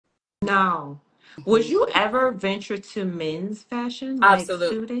No. Would Mhm. you ever venture to men's fashion, like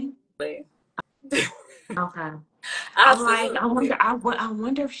Absolutely. suiting? Okay. I'm like, I Absolutely. wonder, I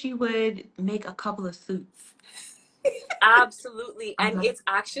wonder if she would make a couple of suits. Absolutely. And Okay. it's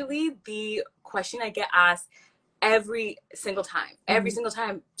actually the question I get asked every single time. Every Mhm. single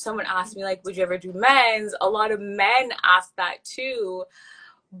time someone asks me, like, would you ever do men's? A lot of men ask that too.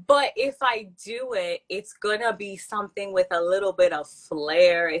 But if I do it, it's gonna be something with a little bit of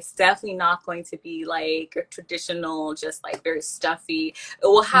flair. It's definitely not going to be like a traditional, just like very stuffy. It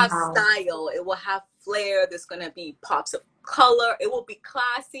will have No. style, it will have flair. There's gonna be pops of color. It will be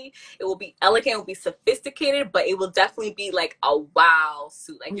classy, it will be elegant, it will be sophisticated, but it will definitely be like a wow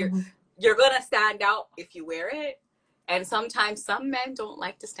suit. Like Mhm. you're gonna stand out if you wear it. And sometimes some men don't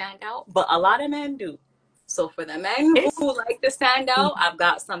like to stand out, but a lot of men do. So for the men It's who like to stand out, I've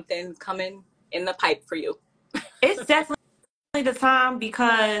got something coming in the pipe for you. it's definitely the time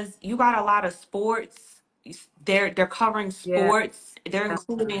because you got a lot of sports. They're covering Yeah, sports. They're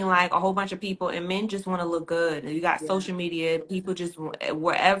including like a whole bunch of people, and men just want to look good. You got yeah, social media. People just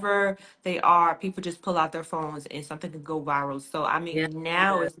wherever they are, people just pull out their phones and something can go viral. So I yeah, mean,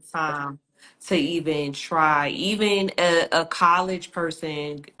 now is the time to even try. Even a college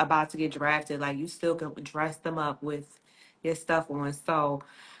person about to get drafted, like you still can dress them up with your stuff on. So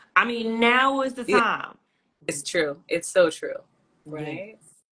I mean, now is the yeah. time. It's true. It's so true, Yeah. right?